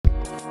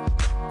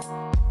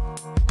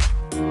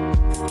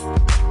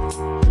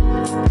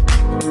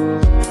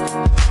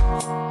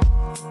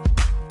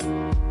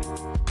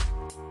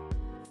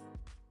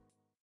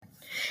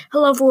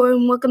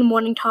everyone, welcome to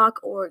Morning Talk,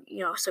 or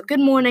so good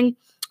morning,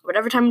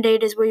 whatever time of day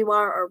it is where you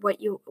are, or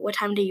what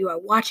time of day you are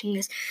watching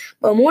this.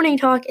 But Morning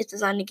Talk is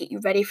designed to get you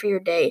ready for your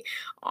day,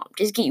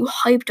 just get you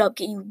hyped up,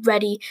 get you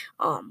ready,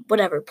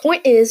 whatever.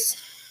 Point is,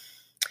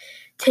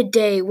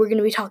 today we're going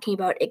to be talking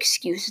about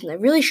excuses, and I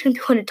really shouldn't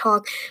be one to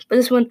talk, but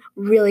this one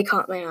really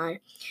caught my eye.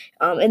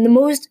 And the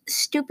most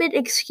stupid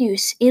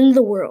excuse in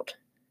the world,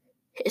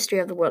 history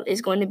of the world,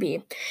 is going to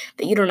be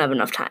that you don't have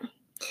enough time.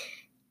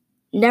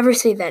 Never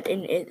say that,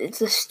 and it's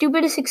the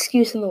stupidest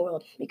excuse in the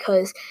world,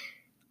 because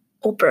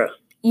Oprah,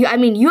 you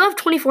have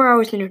 24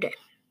 hours in your day.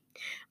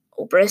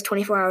 Oprah has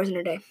 24 hours in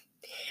her day.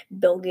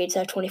 Bill Gates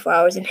has 24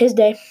 hours in his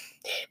day.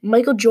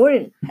 Michael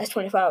Jordan has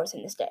 24 hours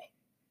in his day.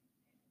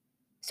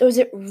 So is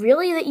it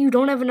really that you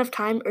don't have enough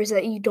time, or is it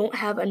that you don't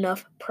have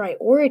enough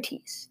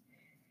priorities?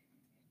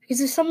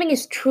 Because if something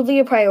is truly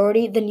a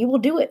priority, then you will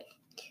do it.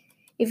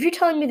 If you're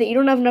telling me that you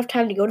don't have enough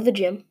time to go to the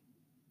gym,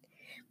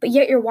 but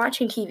yet you're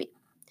watching TV,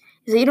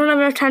 is it you don't have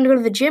enough time to go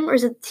to the gym, or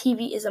is it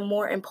TV is a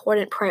more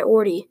important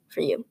priority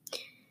for you?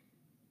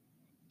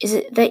 Is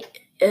it that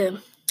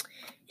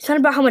it's not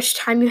about how much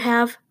time you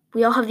have?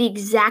 We all have the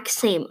exact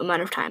same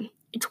amount of time.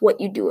 It's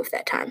what you do with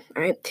that time,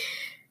 all right?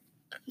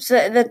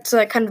 So that's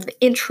kind of the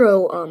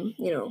intro,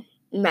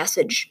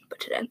 message for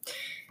today.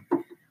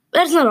 But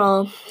that's not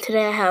all.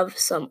 Today I have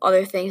some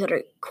other things that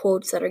are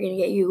quotes that are going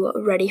to get you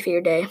ready for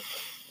your day.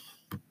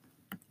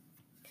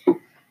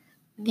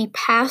 The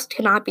past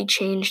cannot be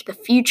changed. The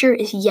future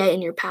is yet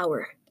in your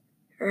power.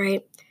 All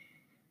right?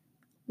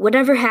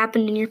 Whatever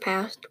happened in your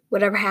past,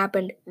 whatever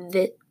happened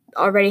that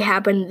already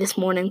happened this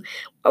morning,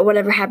 or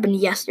whatever happened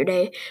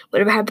yesterday,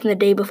 whatever happened the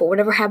day before,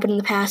 whatever happened in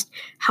the past,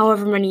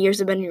 however many years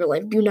have been in your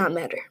life, do not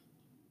matter.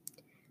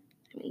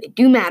 They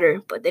do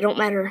matter, but they don't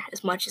matter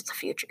as much as the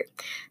future,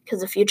 because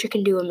the future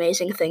can do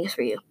amazing things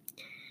for you.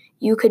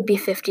 You could be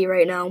 50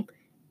 right now.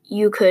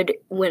 You could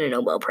win a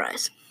Nobel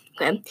Prize.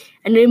 Okay?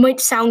 And it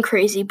might sound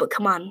crazy, but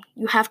come on.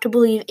 You have to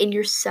believe in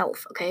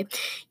yourself, okay?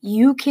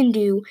 You can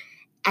do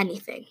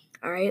anything,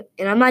 all right?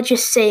 And I'm not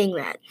just saying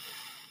that,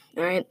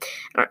 all right?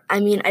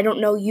 I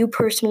don't know you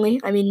personally.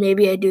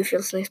 Maybe I do if you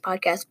listen to this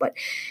podcast, but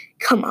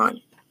come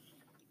on.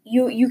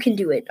 You can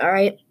do it, all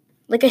right?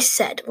 Like I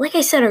said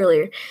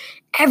earlier,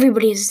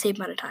 everybody has the same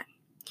amount of time.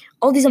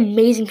 All these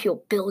amazing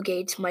people, Bill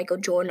Gates, Michael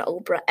Jordan,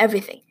 Oprah,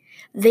 everything.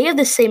 They have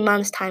the same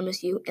amount of time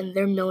as you, and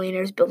they're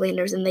millionaires,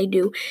 billionaires, and they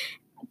do.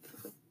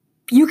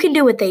 You can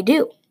do what they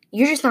do.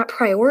 You're just not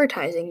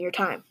prioritizing your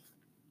time.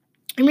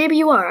 Or maybe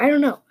you are. I don't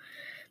know.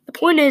 The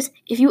point is,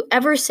 if you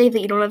ever say that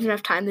you don't have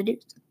enough time to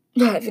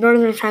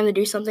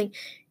do something,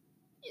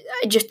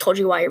 I just told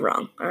you why you're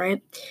wrong, all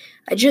right?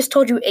 I just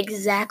told you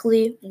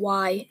exactly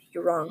why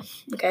you're wrong,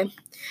 okay?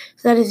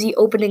 So that is the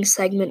opening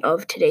segment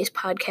of today's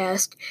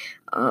podcast.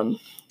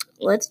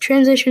 Let's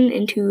transition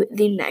into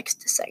the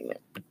next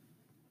segment.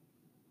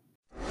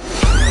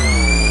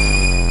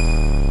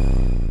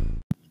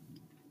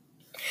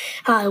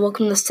 Hi,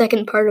 welcome to the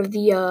second part of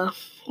the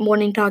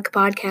Morning Talk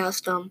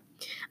podcast.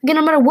 Again,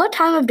 no matter what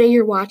time of day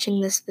you're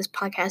watching this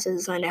podcast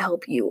is designed to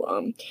help you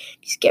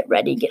just get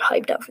ready, get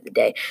hyped up for the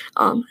day.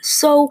 I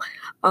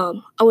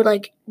would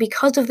like,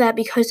 because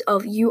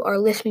of you are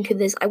listening to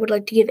this, I would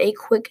like to give a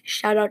quick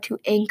shout out to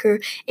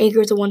Anchor.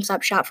 Anchor is a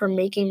one-stop shop for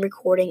making,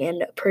 recording,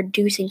 and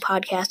producing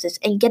podcasts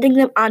and getting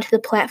them onto the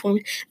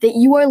platform that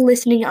you are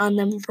listening on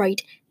them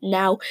right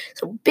now.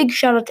 So big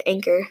shout out to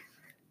Anchor.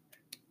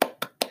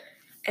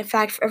 In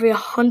fact, for every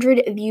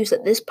 100 views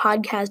that this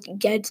podcast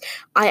gets,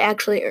 for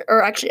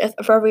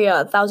every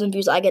 1,000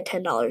 views, I get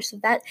 $10. So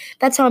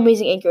that's how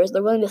amazing Anchor is.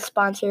 They're willing to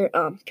sponsor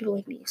people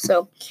like me.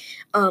 So,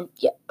 But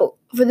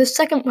for the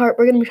second part,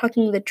 we're going to be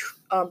talking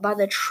about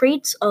the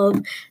traits of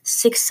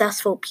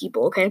successful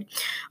people. Okay,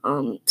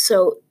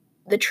 so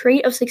the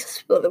trait of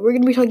successful people that we're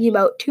going to be talking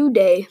about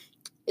today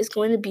is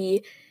going to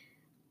be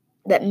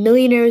that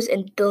millionaires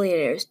and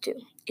billionaires do.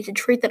 It's a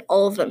trait that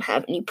all of them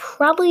have, and you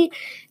probably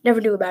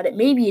never knew about it.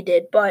 Maybe you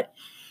did, but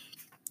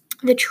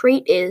the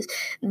trait is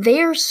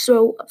they're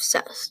so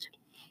obsessed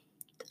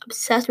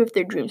with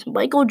their dreams.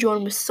 Michael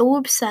Jordan was so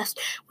obsessed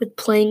with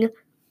playing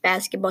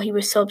basketball. He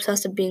was so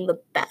obsessed with being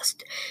the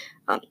best.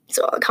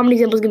 So a common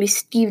example is going to be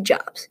Steve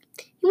Jobs.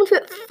 He went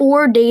through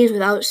 4 days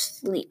without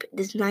sleep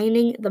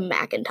designing the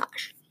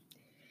Macintosh.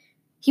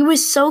 He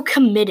was so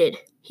committed.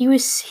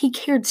 He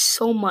cared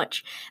so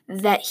much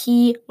that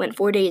he went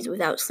 4 days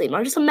without sleep.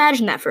 Now just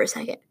imagine that for a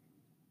second.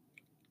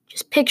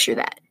 Just picture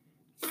that.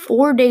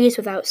 4 days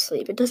without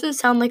sleep. It doesn't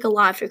sound like a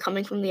lot if you're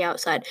coming from the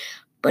outside,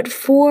 but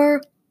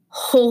 4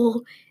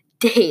 whole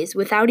days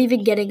without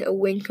even getting a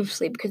wink of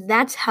sleep, because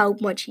that's how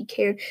much he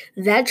cared.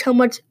 That's how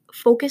much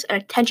focus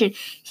and attention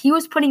he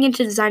was putting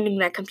into designing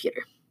that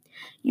computer.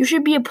 You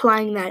should be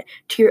applying that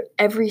to your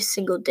every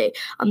single day.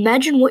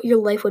 Imagine what your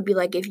life would be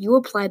like if you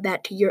applied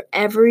that to your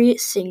every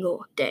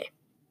single day.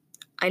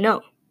 I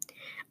know.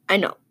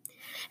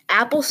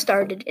 Apple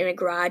started in a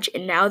garage,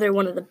 and now they're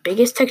one of the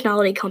biggest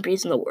technology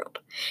companies in the world.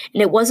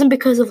 And it wasn't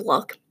because of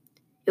luck.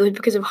 It was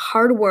because of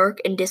hard work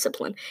and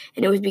discipline.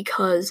 And it was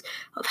because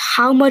of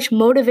how much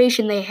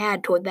motivation they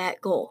had toward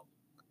that goal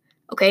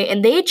okay?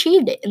 And they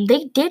achieved it, and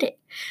they did it.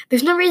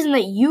 There's no reason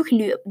that you can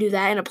do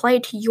that and apply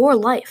it to your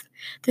life.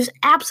 There's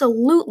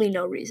absolutely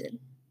no reason.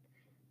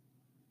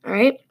 All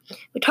right?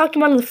 We talked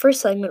about in the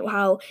first segment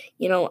how,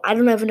 I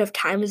don't have enough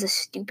time is a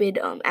stupid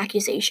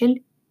accusation.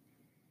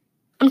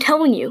 I'm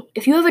telling you,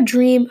 if you have a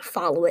dream,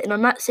 follow it. And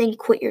I'm not saying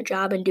quit your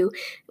job and do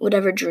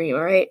whatever dream,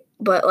 all right?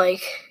 But,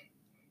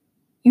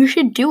 you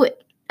should do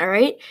it, all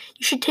right?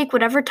 You should take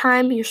whatever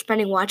time you're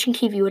spending watching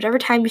TV, whatever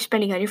time you're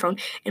spending on your phone,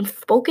 and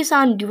focus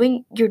on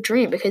doing your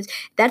dream, because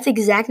that's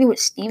exactly what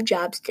Steve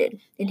Jobs did.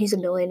 And he's a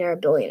millionaire, a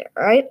billionaire,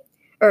 all right?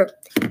 Or,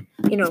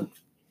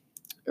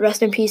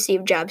 rest in peace,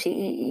 Steve Jobs.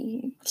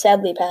 He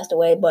sadly passed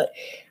away, but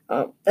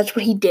that's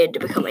what he did to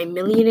become a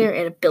millionaire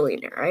and a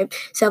billionaire, right?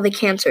 Sadly,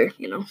 cancer,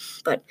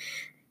 But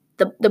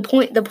the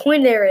point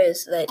there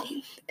is that,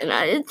 and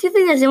I do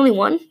think that's the only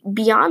one.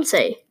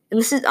 Beyonce, and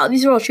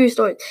these are all true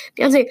stories.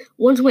 Beyonce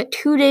once went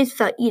 2 days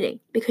without eating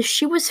because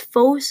she was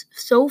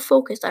so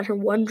focused on her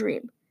one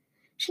dream.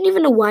 She didn't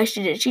even know why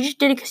she did it. She just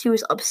did it because she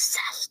was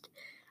obsessed.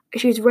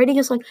 She was writing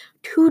a song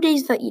 2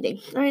 days without eating.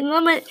 I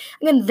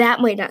mean, that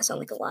might not sound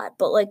like a lot,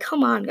 but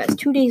come on, guys,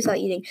 2 days without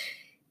eating.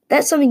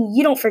 That's something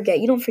you don't forget.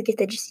 You don't forget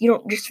that you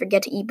don't just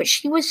forget to eat. But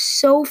she was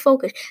so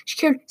focused. She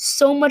cared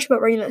so much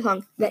about writing that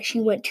song that she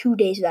went 2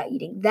 days without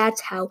eating.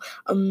 That's how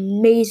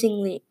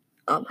amazingly,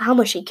 how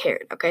much she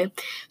cared, okay?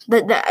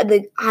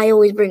 I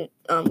always bring,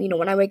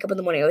 when I wake up in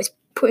the morning, I always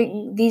put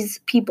these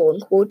people in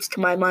quotes to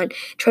my mind,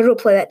 try to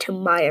apply that to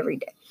my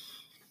everyday.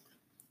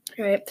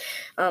 All right?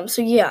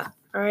 So, yeah,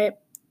 all right?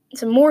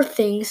 Some more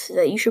things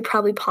that you should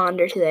probably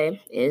ponder today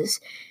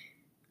is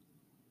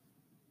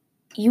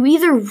you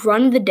either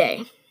run the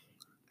day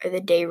or the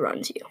day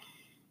runs you.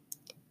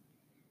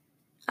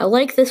 I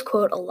like this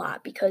quote a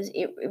lot because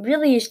it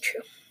really is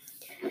true.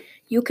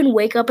 You can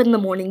wake up in the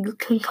morning, you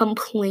can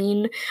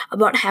complain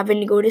about having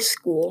to go to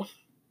school,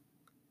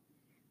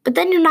 but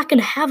then you're not going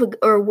to have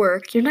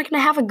work. You're not going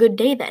to have a good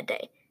day that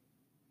day.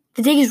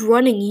 The day is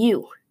running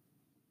you.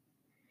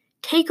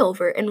 Take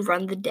over and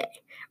run the day.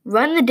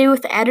 Run the day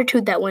with the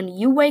attitude that when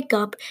you wake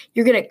up,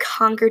 you're going to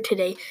conquer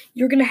today.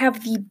 You're going to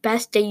have the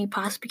best day you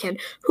possibly can.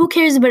 Who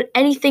cares about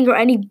anything or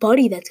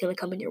anybody that's going to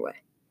come in your way?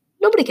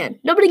 Nobody can.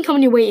 Nobody can come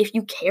in your way if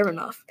you care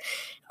enough.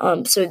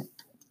 So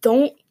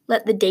don't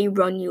let the day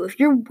run you. If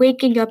you're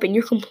waking up and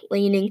you're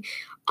complaining,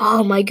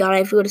 oh my God, I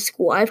have to go to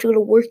school, I have to go to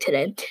work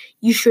today,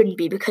 you shouldn't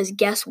be, because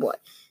guess what?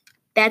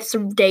 That's the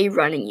day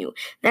running you.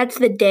 That's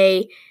the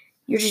day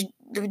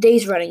the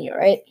day's running you,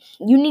 right?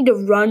 You need to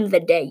run the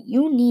day.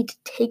 You need to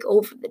take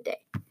over the day.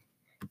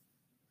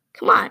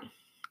 Come on.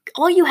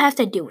 All you have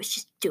to do is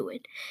just do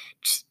it.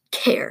 Just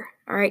care,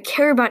 all right?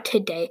 Care about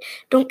today.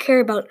 Don't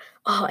care about,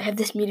 oh, I have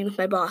this meeting with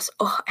my boss.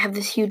 Oh, I have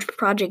this huge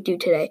project due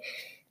today.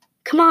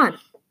 Come on.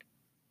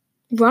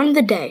 Run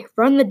the day.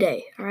 Run the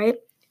day, all right?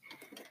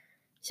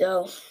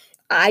 So,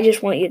 I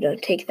just want you to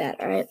take that,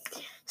 all right?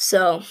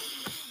 So,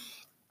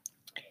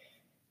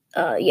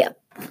 yeah.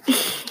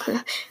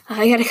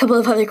 I got a couple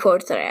of other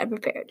quotes that I had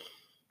prepared.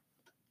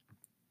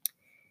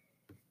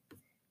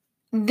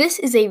 This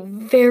is a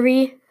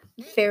very,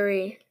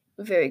 very,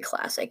 very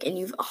classic, and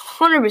you've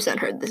 100%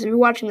 heard this. If you're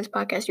watching this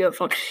podcast, you have a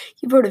phone,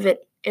 you've heard of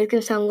it. It's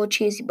going to sound a little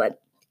cheesy, but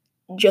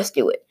just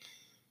do it.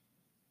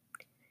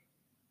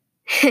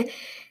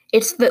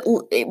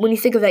 When you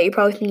think of that, you're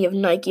probably thinking of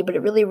Nike, but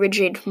it really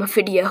originated from a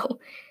video.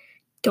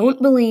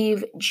 Don't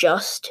believe,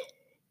 just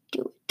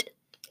do it.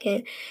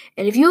 Okay?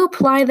 And if you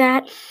apply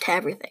that to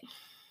everything,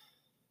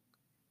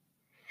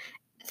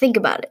 think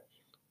about it.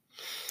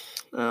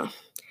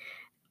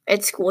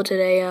 At school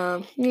today,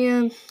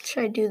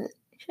 should I do this?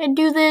 Should I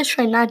do this?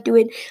 Should I not do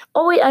it?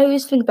 I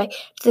always think back to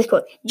this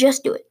quote.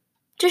 Just do it.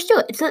 Just do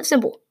it. It's that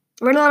simple.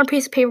 Write it on a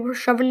piece of paper,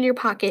 shove it in your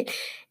pocket.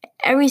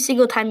 Every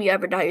single time you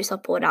ever doubt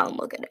yourself, pull it out and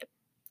look at it.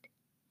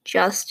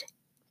 Just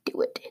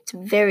do it. It's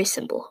very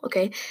simple,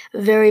 okay?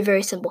 Very,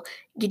 very simple.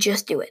 You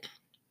just do it.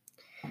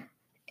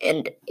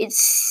 And it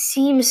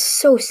seems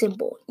so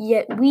simple,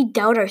 yet we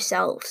doubt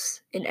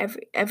ourselves in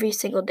every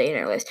single day in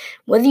our lives.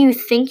 Whether you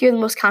think you're the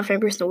most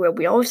confident person in the world,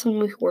 we all have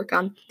something we can work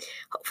on.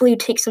 Hopefully you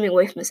take something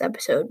away from this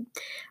episode.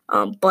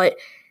 But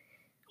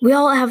we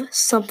all have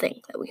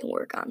something that we can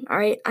work on, all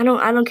right? I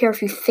don't care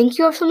if you think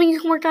you have something you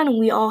can work on, and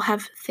we all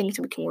have things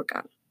that we can work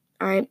on,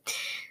 all right?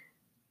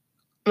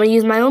 I'm going to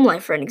use my own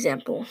life for an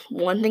example.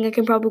 One thing I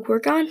can probably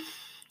work on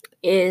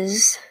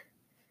is,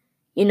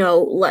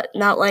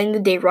 not letting the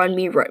day run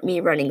me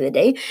running the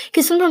day.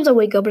 Because sometimes I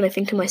wake up and I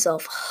think to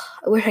myself,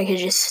 I wish I could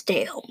just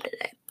stay home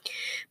today.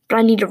 But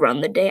I need to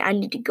run the day. I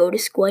need to go to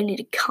school. I need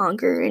to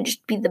conquer and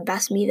just be the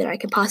best me that I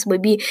can possibly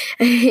be.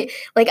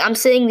 I'm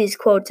saying these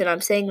quotes and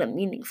I'm saying them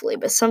meaningfully,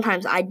 but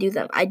sometimes I do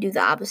them. I do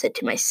the opposite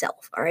to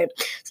myself, all right?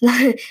 So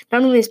not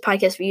only this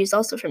podcast for you, it's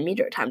also for me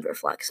to time to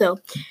reflect. So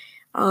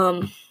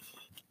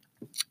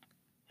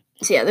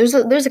yeah, there's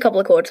a couple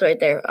of quotes right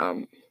there.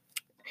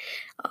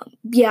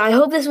 I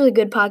hope this was a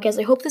good podcast.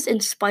 I hope this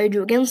inspired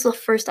you. Again, this is the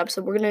first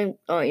episode. We're gonna,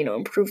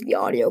 improve the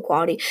audio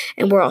quality,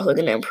 and we're also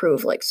gonna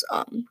improve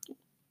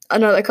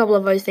another couple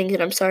of other things,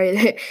 and I'm sorry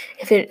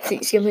if it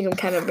seems like I'm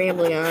kind of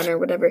rambling on or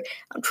whatever.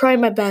 I'm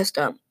trying my best.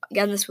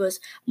 Again, this was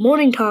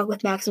Morning Talk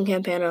with Max and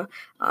Campana.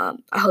 I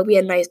hope you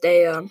had a nice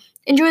day.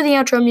 Enjoy the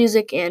outro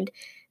music, and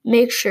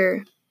make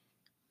sure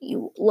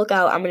you look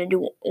out. I'm going to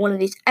do one of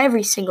these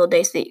every single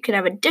day so that you can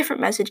have a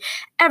different message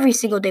every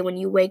single day when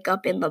you wake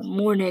up in the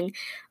morning.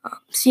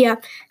 So yeah,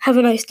 have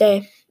a nice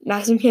day.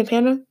 Max and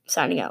Campana,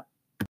 signing out.